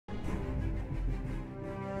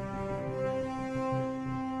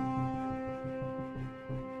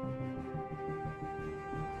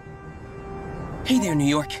Hey there, New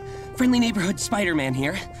York. Friendly neighborhood Spider-Man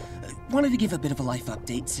here. Wanted to give a bit of a life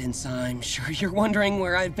update since I'm sure you're wondering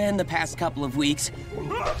where I've been the past couple of weeks.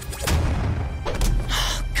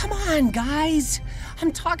 Come on, guys.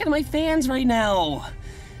 I'm talking to my fans right now.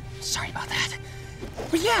 Sorry about that.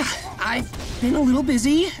 But yeah, I've been a little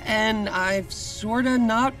busy, and I've sorta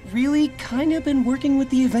not really kinda been working with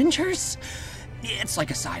the Avengers. It's like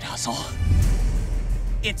a side hustle.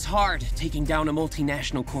 It's hard taking down a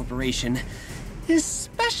multinational corporation,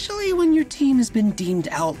 especially when your team has been deemed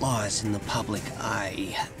outlaws in the public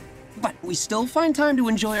eye. But we still find time to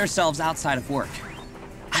enjoy ourselves outside of work.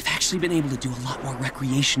 I've actually been able to do a lot more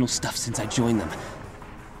recreational stuff since I joined them.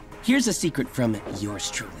 Here's a secret from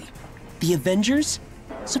yours truly. The Avengers?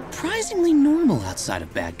 Surprisingly normal outside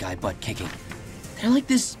of bad guy butt kicking. They're like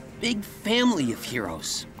this big family of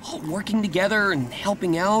heroes, all working together and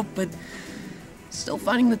helping out, but still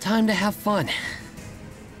finding the time to have fun.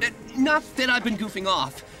 Not that I've been goofing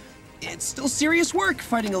off. It's still serious work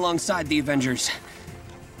fighting alongside the Avengers.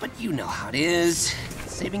 But you know how it is.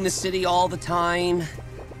 Saving the city all the time,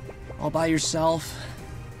 all by yourself.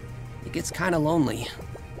 It gets kinda lonely.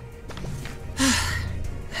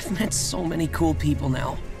 I've met so many cool people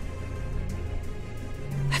now.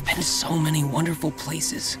 I've been to so many wonderful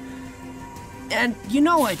places. And you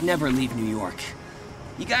know I'd never leave New York.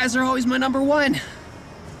 You guys are always my number one.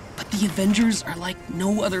 But the Avengers are like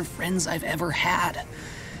no other friends I've ever had.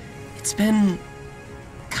 It's been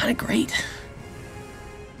kinda great.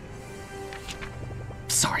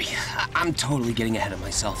 Sorry, I'm totally getting ahead of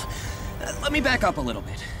myself. Let me back up a little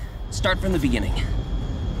bit. Start from the beginning.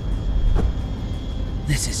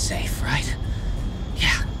 This is safe, right?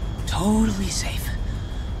 Yeah, totally safe.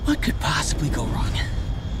 What could possibly go wrong?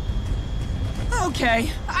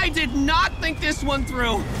 Okay, I did not think this one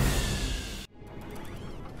through.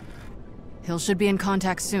 Hill should be in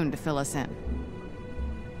contact soon to fill us in.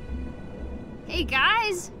 Hey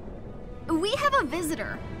guys! We have a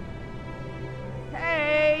visitor.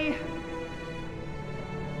 Hey!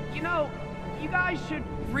 You know, you guys should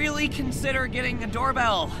really consider getting a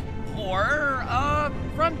doorbell. Or a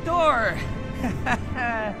front door.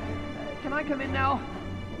 Can I come in now?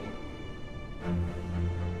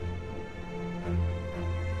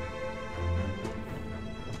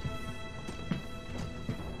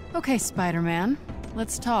 Okay, Spider-Man.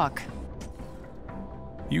 Let's talk.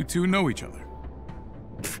 You two know each other.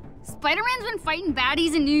 Spider-Man's been fighting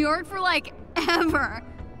baddies in New York for like ever.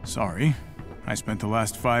 Sorry. I spent the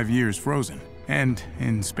last 5 years frozen. And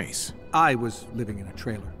in space. I was living in a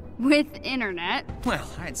trailer. With internet. Well,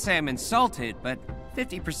 I'd say I'm insulted, but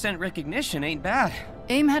 50% recognition ain't bad.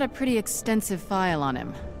 AIM had a pretty extensive file on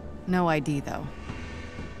him. No ID, though.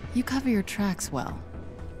 You cover your tracks well.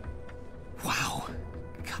 Wow.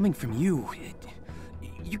 Coming from you,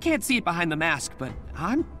 you can't see it behind the mask, but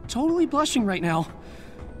I'm totally blushing right now.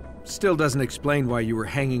 Still doesn't explain why you were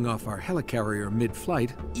hanging off our helicarrier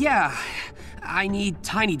mid-flight. Yeah, I need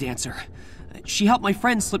Tiny Dancer. She helped my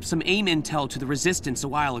friend slip some AIM intel to the Resistance a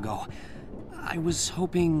while ago. I was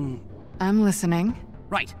hoping... I'm listening.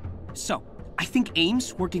 Right. So, I think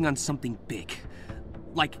AIM's working on something big.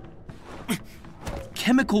 Like...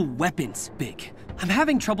 chemical weapons big. I'm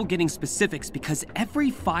having trouble getting specifics because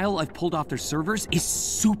every file I've pulled off their servers is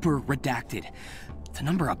super redacted. The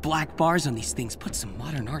number of black bars on these things puts some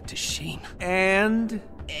modern art to shame. And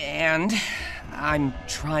I'm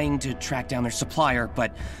trying to track down their supplier,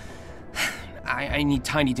 but I need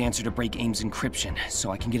Tiny Dancer to break AIM's encryption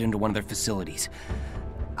so I can get into one of their facilities.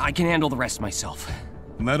 I can handle the rest myself.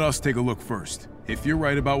 Let us take a look first. If you're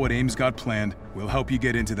right about what AIM's got planned, we'll help you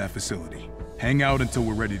get into that facility. Hang out until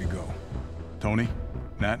we're ready to go. Tony?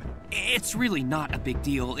 Nat? It's really not a big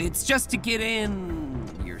deal. It's just to get in...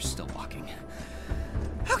 You're still walking.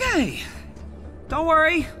 Okay. Don't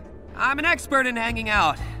worry. I'm an expert in hanging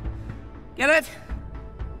out. Get it?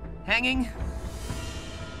 Hanging?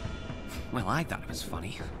 Well, I thought it was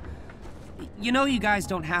funny. You know you guys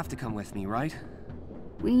don't have to come with me, right?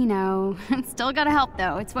 We know. Still gotta help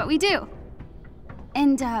though. It's what we do.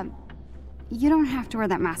 And, you don't have to wear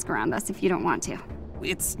that mask around us if you don't want to.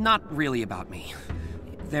 It's not really about me.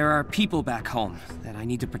 There are people back home that I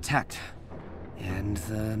need to protect. And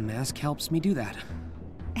the mask helps me do that.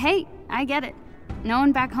 Hey, I get it. No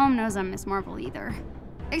one back home knows I'm Miss Marvel either.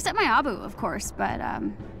 Except my Abu, of course, but,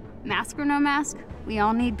 mask or no mask, we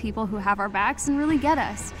all need people who have our backs and really get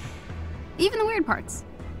us. Even the weird parts.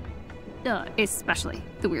 Especially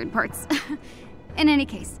the weird parts. In any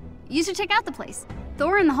case, you should check out the place.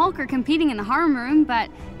 Thor and the Hulk are competing in the harm room, but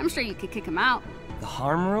I'm sure you could kick them out. The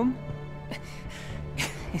harm room?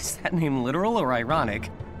 Is that name literal or ironic?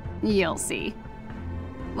 You'll see.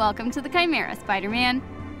 Welcome to the Chimera, Spider-Man.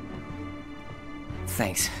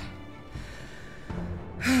 Thanks.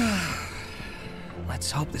 Let's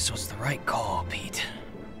hope this was the right call, Pete.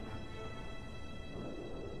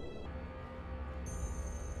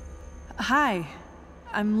 Hi,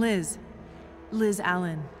 I'm Liz. Liz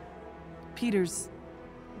Allan. Peter's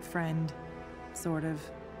friend, sort of.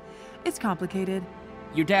 It's complicated.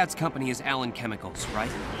 Your dad's company is Allan Chemicals,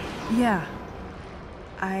 right? Yeah.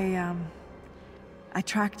 I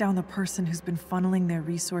tracked down the person who's been funneling their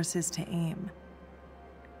resources to AIM.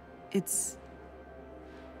 It's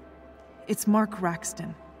Mark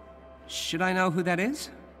Raxton. Should I know who that is?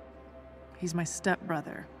 He's my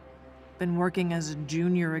stepbrother. Been working as a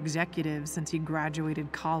junior executive since he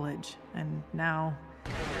graduated college, and now...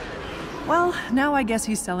 Well, now I guess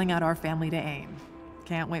he's selling out our family to AIM.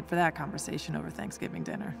 Can't wait for that conversation over Thanksgiving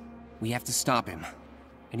dinner. We have to stop him.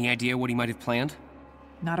 Any idea what he might have planned?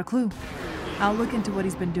 Not a clue. I'll look into what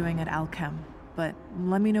he's been doing at Alchem, but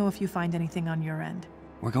let me know if you find anything on your end.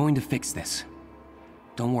 We're going to fix this.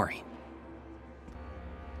 Don't worry.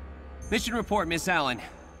 Mission report, Miss Allan.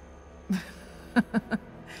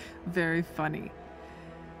 Very funny.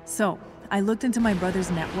 So, I looked into my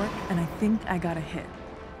brother's network, and I think I got a hit.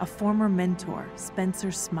 A former mentor,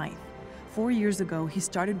 Spencer Smythe. 4 years ago, he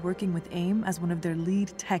started working with AIM as one of their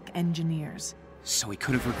lead tech engineers. So he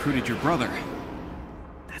could have recruited your brother.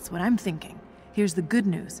 That's what I'm thinking. Here's the good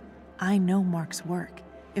news. I know Mark's work.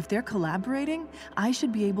 If they're collaborating, I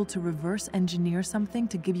should be able to reverse engineer something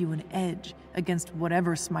to give you an edge against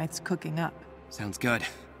whatever Smythe's cooking up. Sounds good.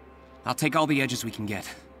 I'll take all the edges we can get.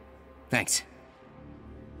 Thanks.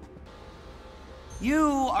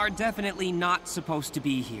 You are definitely not supposed to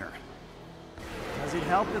be here. Does it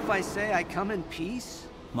help if I say I come in peace?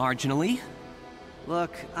 Marginally.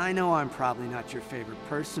 Look, I know I'm probably not your favorite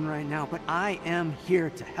person right now, but I am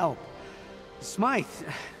here to help. Smythe,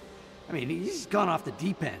 I mean, he's gone off the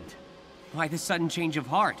deep end. Why the sudden change of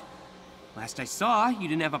heart? Last I saw, you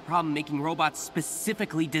didn't have a problem making robots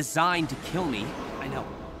specifically designed to kill me.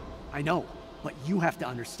 I know, but you have to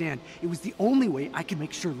understand, it was the only way I could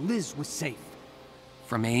make sure Liz was safe.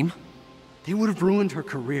 From AIM? They would have ruined her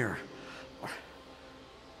career.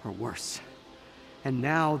 Or worse. And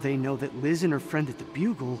now they know that Liz and her friend at the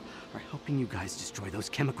Bugle are helping you guys destroy those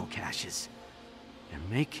chemical caches. They're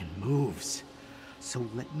making moves. So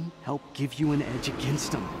let me help give you an edge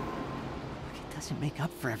against them. Look, it doesn't make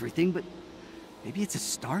up for everything, but maybe it's a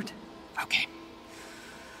start? Okay.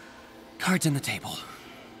 Cards on the table.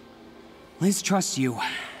 Liz trusts you,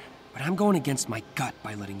 but I'm going against my gut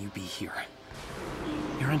by letting you be here.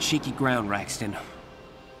 You're on shaky ground, Raxton.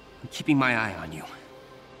 I'm keeping my eye on you.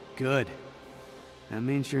 Good. That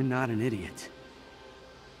means you're not an idiot.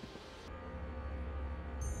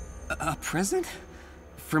 A present?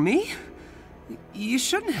 For me? You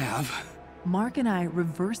shouldn't have. Mark and I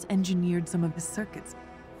reverse engineered some of his circuits.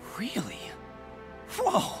 Really?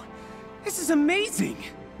 Whoa! This is amazing!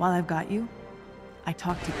 While I've got you, I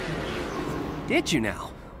talked to Peter. Did you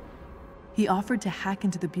now? He offered to hack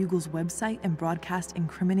into the Bugle's website and broadcast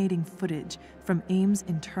incriminating footage from AIM's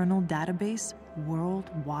internal database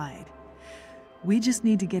worldwide. We just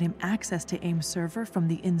need to get him access to AIM's server from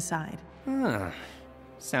the inside. Huh.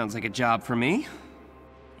 Sounds like a job for me.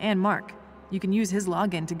 And Mark, you can use his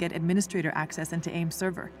login to get administrator access into AIM's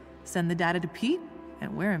server. Send the data to Pete,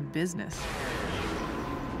 and we're in business.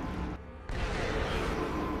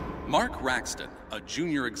 Mark Raxton, a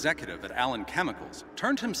junior executive at Allan Chemicals,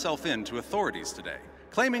 turned himself in to authorities today,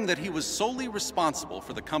 claiming that he was solely responsible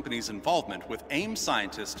for the company's involvement with AIM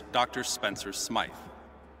scientist Dr. Spencer Smythe.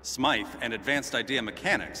 Smythe and Advanced Idea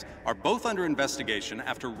Mechanics are both under investigation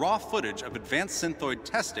after raw footage of advanced synthoid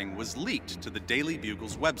testing was leaked to the Daily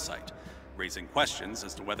Bugle's website, raising questions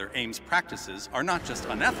as to whether AIM's practices are not just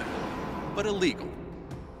unethical, but illegal.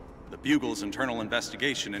 The Bugle's internal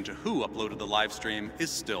investigation into who uploaded the livestream is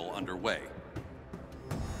still underway.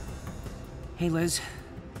 Hey, Liz.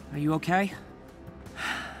 Are you okay?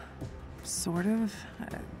 Sort of.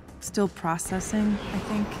 Still processing, I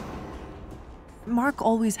think. Mark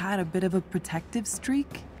always had a bit of a protective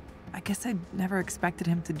streak. I guess I never expected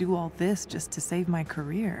him to do all this just to save my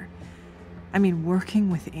career. I mean, working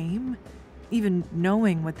with AIM? Even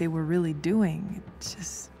knowing what they were really doing, it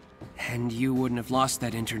just... And you wouldn't have lost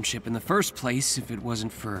that internship in the first place if it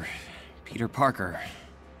wasn't for Peter Parker.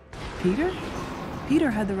 Peter? Peter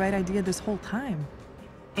had the right idea this whole time.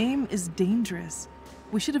 AIM is dangerous.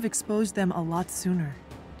 We should have exposed them a lot sooner.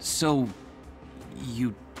 So,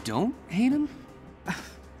 you don't hate him?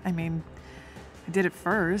 I mean, I did it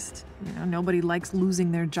first. You know, nobody likes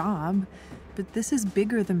losing their job. But this is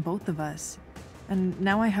bigger than both of us. And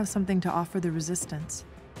now I have something to offer the Resistance.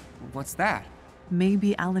 What's that?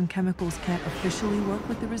 Maybe Allan Chemicals can't officially work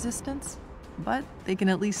with the Resistance, but they can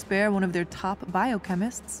at least spare one of their top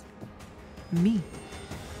biochemists. Me.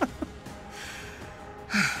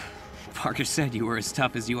 Parker said you were as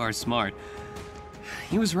tough as you are smart.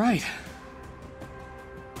 He was right.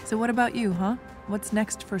 So what about you, huh? What's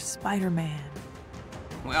next for Spider-Man?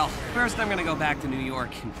 Well, first I'm gonna go back to New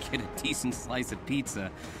York and get a decent slice of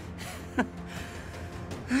pizza.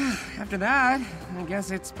 After that, I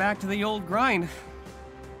guess it's back to the old grind.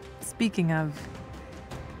 Speaking of,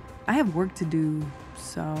 I have work to do,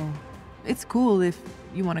 so it's cool if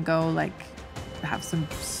you want to go, like, have some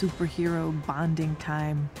superhero bonding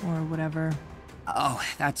time or whatever. Oh,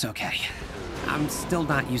 that's okay. I'm still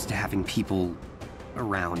not used to having people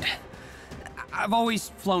around. I've always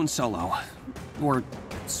flown solo. Or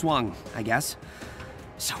swung, I guess.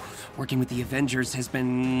 So, working with the Avengers has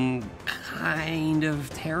been kind of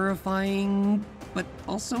terrifying, but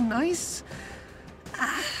also nice.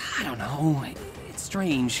 I don't know. It's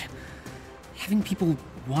strange. Having people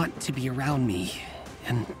want to be around me,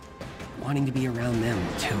 and wanting to be around them,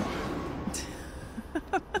 too.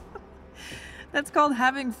 That's called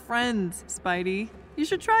having friends, Spidey. You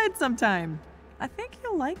should try it sometime. I think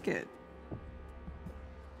you'll like it.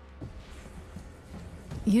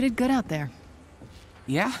 You did good out there.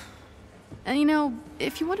 Yeah? And you know,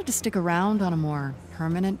 if you wanted to stick around on a more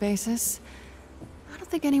permanent basis, I don't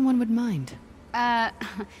think anyone would mind.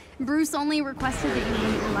 Bruce only requested that you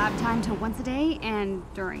limit your lab time to once a day and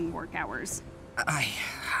during work hours.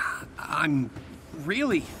 I'm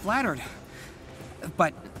really flattered.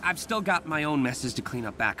 But I've still got my own messes to clean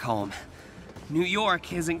up back home. New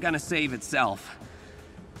York isn't gonna save itself.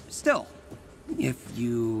 Still, if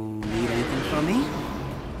you need anything from me,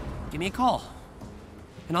 give me a call,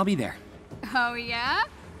 and I'll be there. Oh yeah?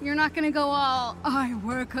 You're not gonna go all, I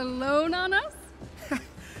work alone on us?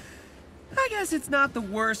 I guess it's not the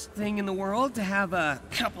worst thing in the world to have a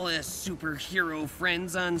couple of superhero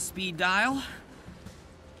friends on speed dial.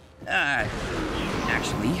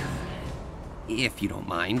 Actually, if you don't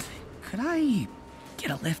mind, could I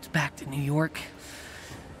get a lift back to New York?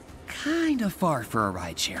 Kinda far for a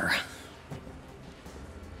rideshare.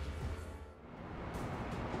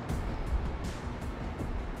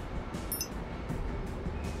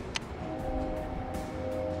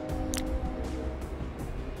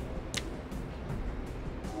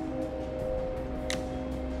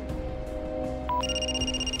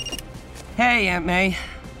 Hey, Aunt May.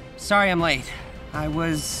 Sorry I'm late. I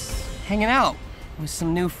was hanging out with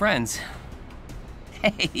some new friends.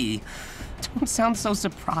 Hey, don't sound so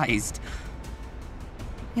surprised.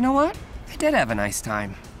 You know what? I did have a nice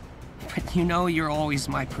time. But you know you're always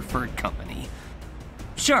my preferred company.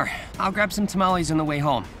 Sure, I'll grab some tamales on the way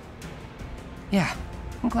home. Yeah,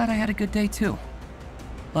 I'm glad I had a good day too.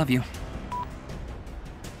 Love you.